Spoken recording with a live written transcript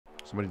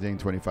Somebody taking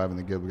 25 in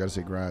the guild. We gotta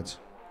say grads.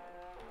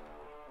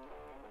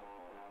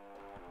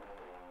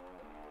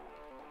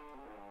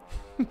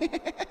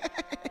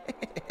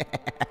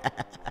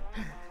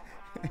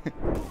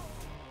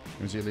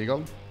 Is he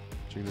illegal?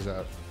 Check this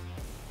out.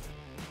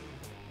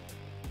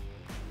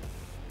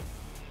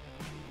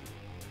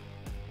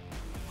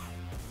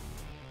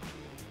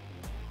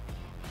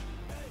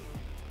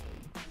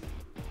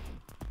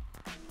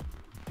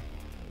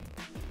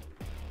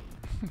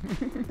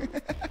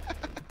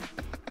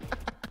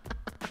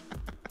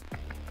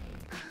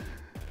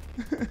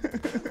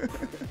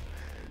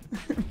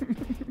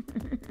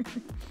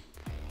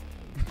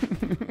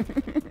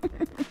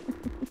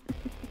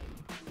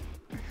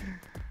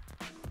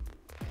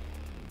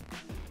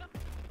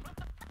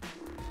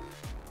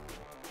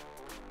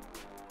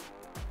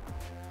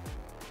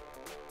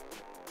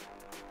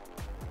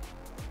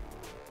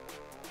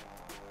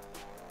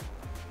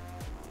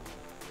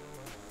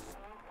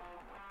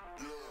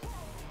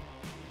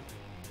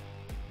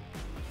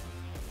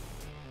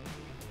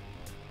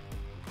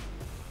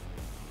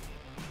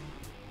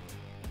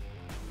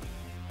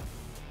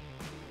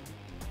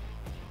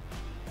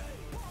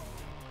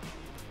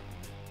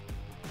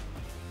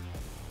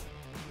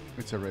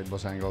 It's a raid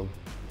boss angle.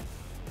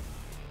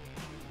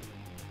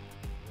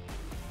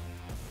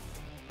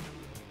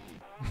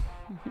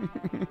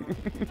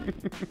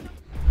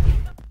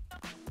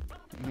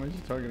 Why is he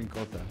targeting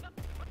Kota?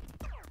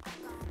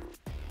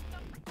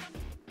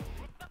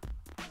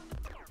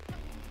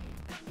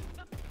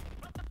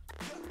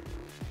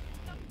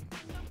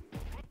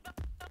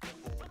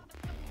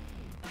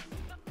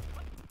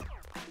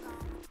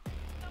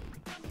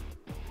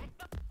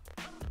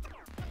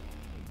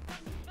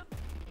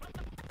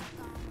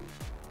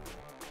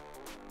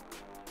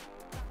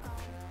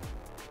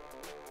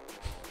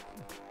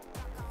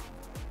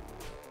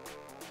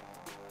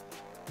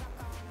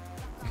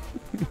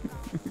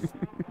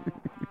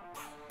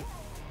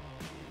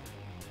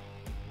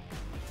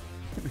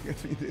 Look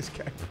at me, this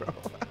guy, bro.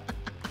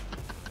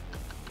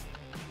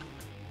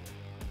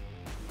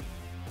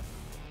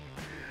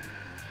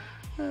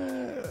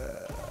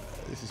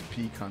 This is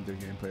peak Hunter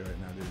gameplay right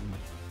now, dude.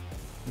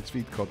 Let's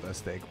feed Kota a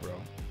steak, bro.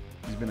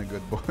 He's been a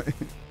good boy.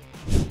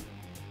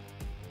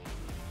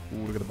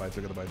 Ooh, look at the bites,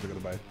 look at the bites, look at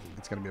the bite.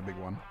 It's gonna be a big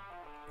one.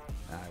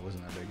 Nah, it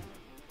wasn't that big.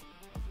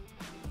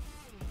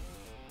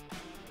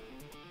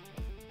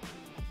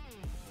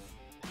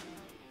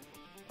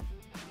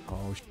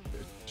 Oh,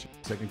 shit.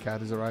 Second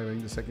cat is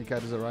arriving. The second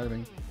cat is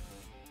arriving.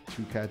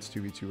 2 cats,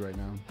 2v2 right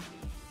now.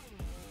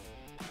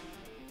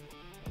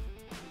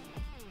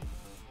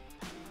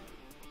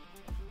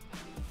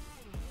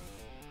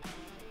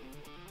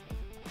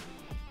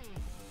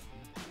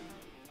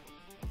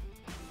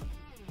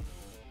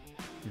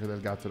 Look at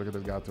that gato, look at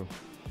that gato.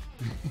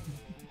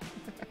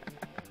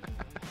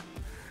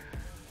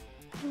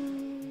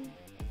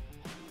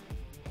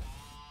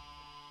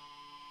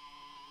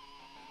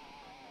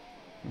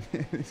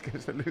 These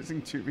guys are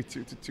losing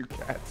 2v2 to 2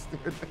 cats,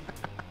 dude.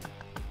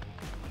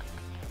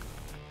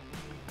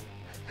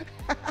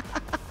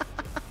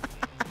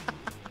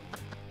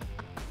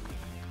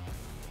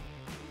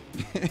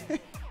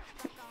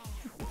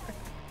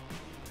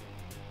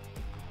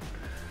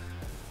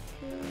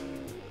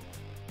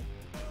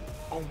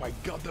 Oh my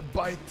god, the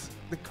bite!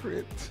 The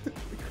crit! The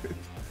crit.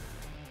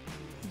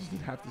 I just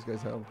need half this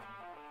guy's health.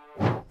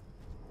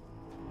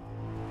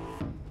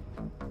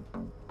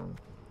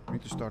 We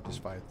need to start this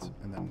fight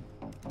and then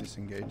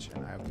disengage,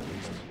 and I have the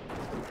beast.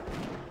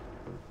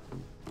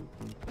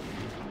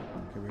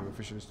 Okay, we've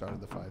officially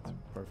started the fight.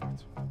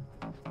 Perfect.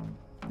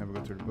 Now we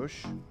go to the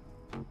bush.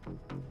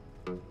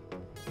 Kill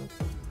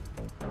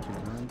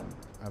the man.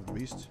 I have the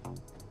beast.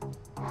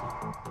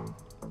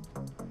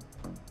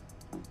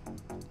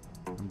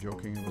 I'm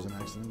joking, it was an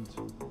accident.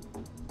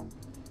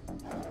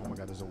 Oh my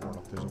god, there's a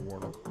warlock, there's a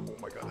warlock. Oh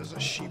my god, there's a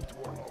sheeped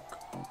warlock.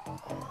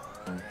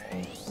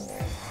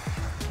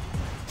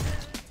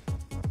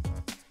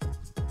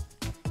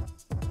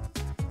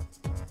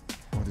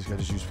 Oh, this guy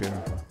just used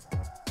fear.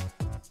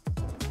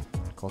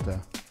 Kota.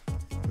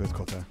 Good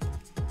Kota.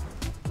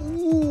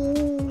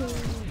 Ooh.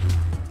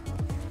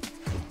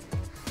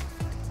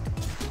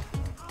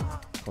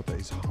 Kota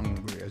is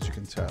hungry, as you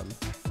can tell.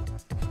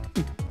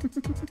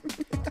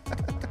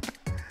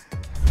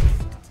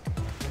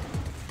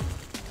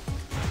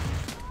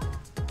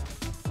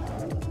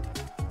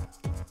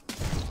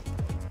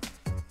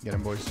 Get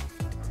him, boys.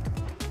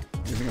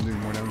 You think I'm doing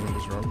more damage on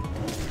this rogue?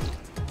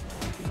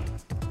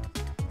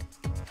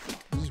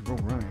 This is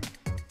rogue running.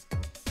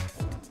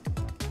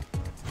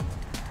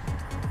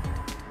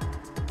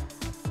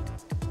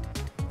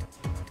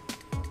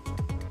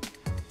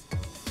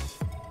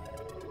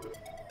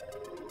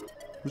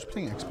 Who's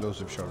playing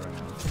explosive shot right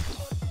now?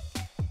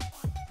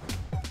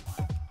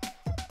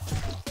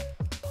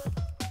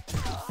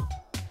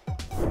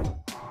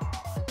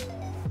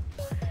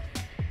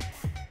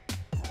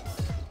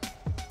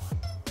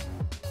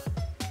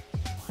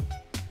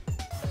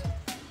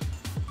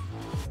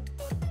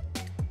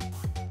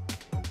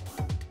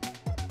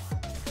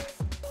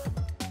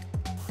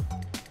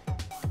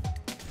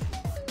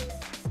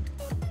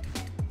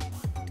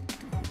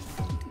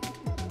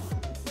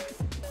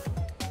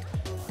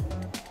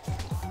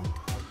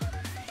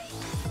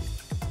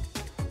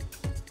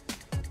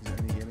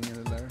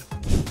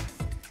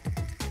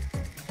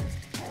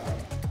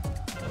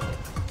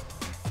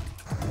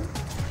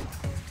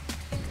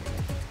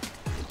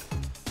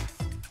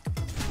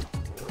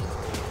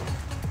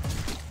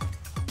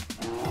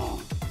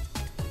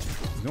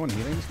 no one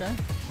healing this guy?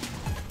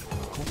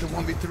 Go to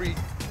 1v3.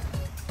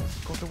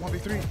 Go to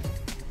 1v3.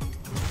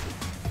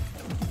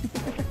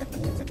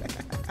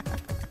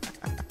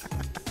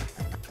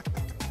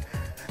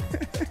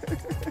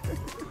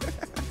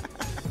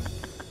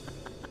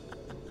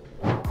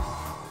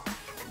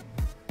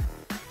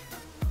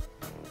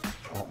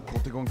 Oh,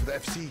 Cote going for the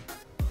FC.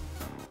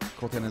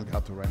 Cote and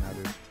Elgato right now,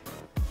 dude.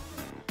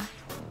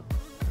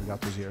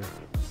 Elgato's here.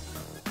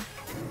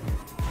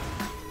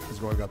 Let's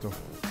go, Elgato.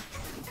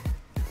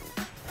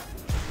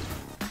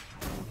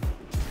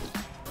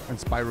 And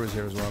Spyro is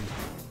here as well.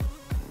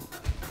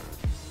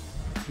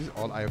 This is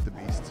all Eye of the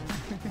Beast.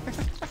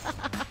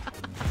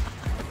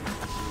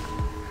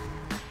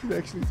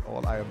 Actually, it's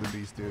all Eye of the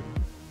Beast, dude.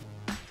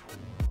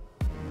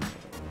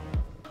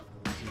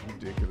 This is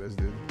ridiculous,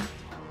 dude.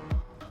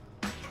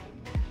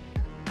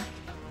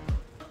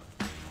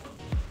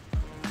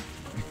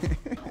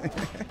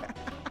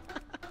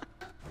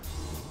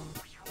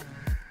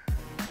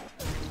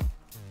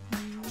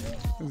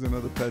 There's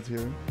another pet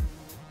here.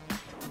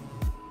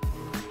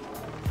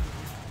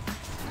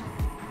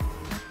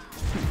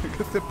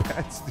 Look at the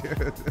pets,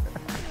 dude.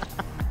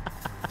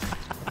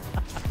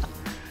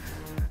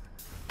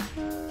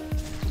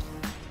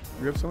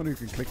 You have someone who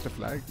can click the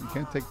flag. You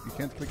can't click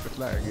the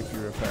flag if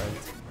you're a pet.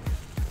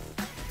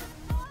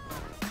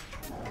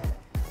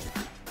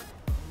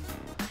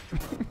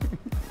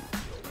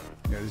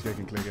 Yeah, this guy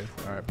can click it.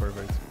 All right,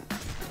 perfect.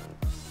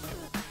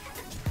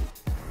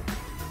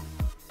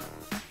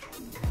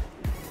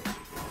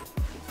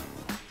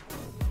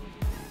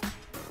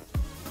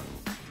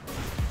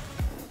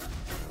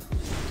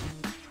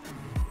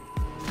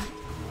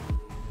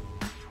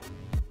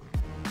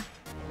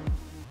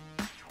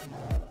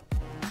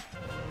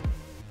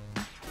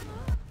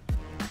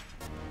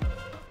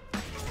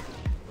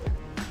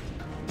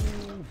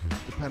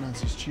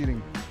 Penance is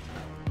cheating.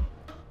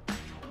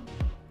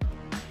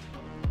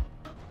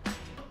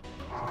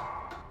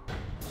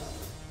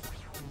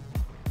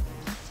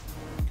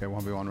 Okay,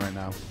 1v1 right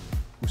now.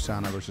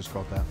 Usana versus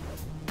Kota.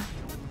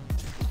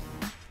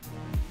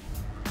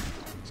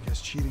 This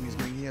guy's cheating, he's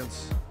getting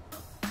heals.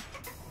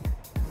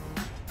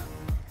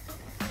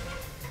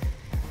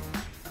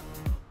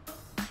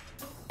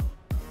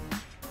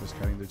 Just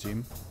cutting the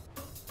team.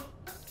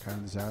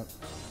 Cutting this out.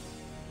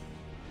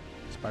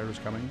 Spyro's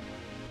coming.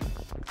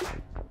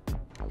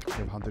 We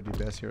have Hunter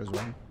DPS here as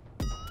well.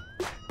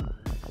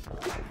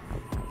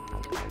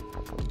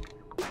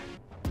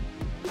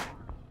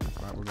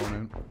 Alright, we're going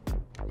in.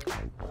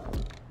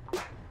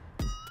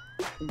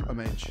 Ooh, a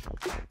mage.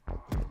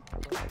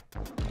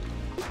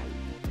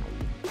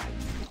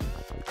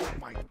 Oh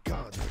my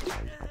god.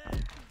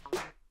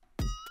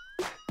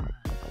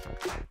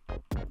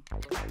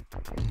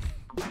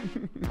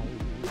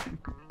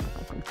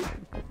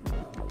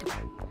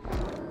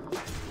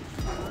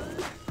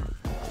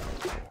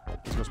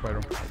 Let's go,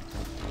 Spyro.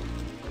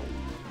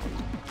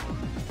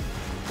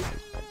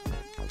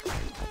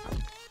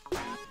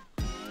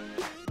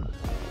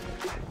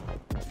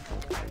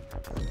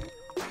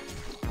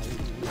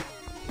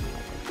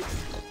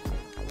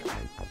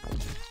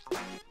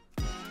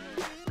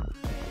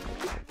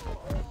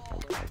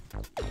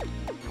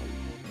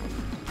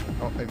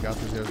 Oh,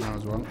 Elgato's here now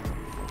as well.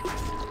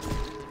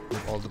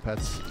 With all the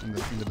pets in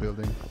the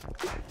building.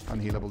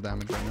 Unhealable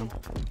damage right now.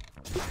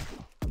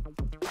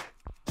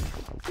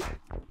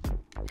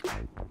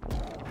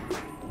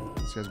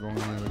 This guy's going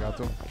on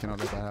Elgato. Cannot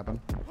let that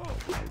happen.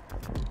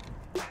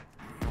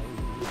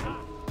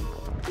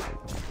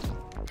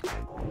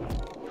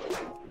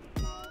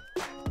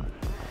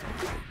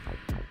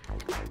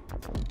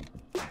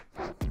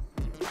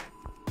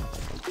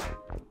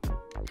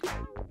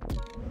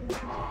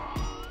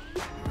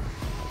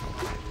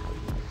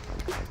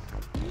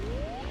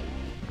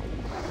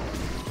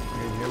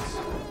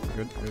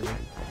 Good, good, good.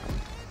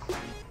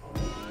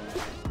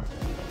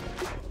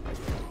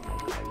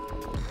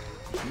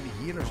 Need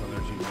healers on their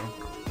team, bro.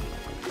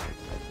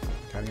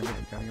 Counting a bit,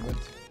 counting a bit.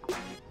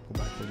 Pull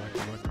back, pull back,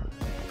 pull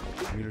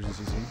back. Healers in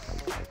CC.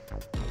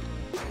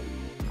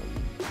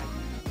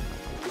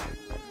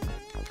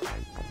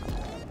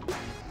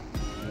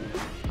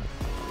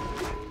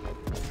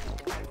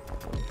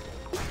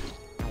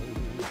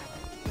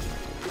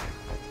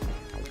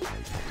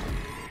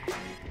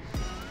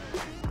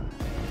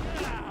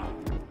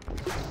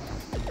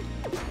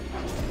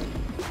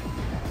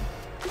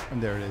 And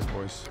there it is,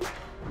 boys.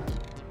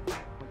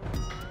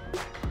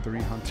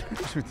 3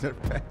 hunters with their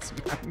pets,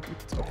 man.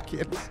 Top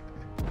kills.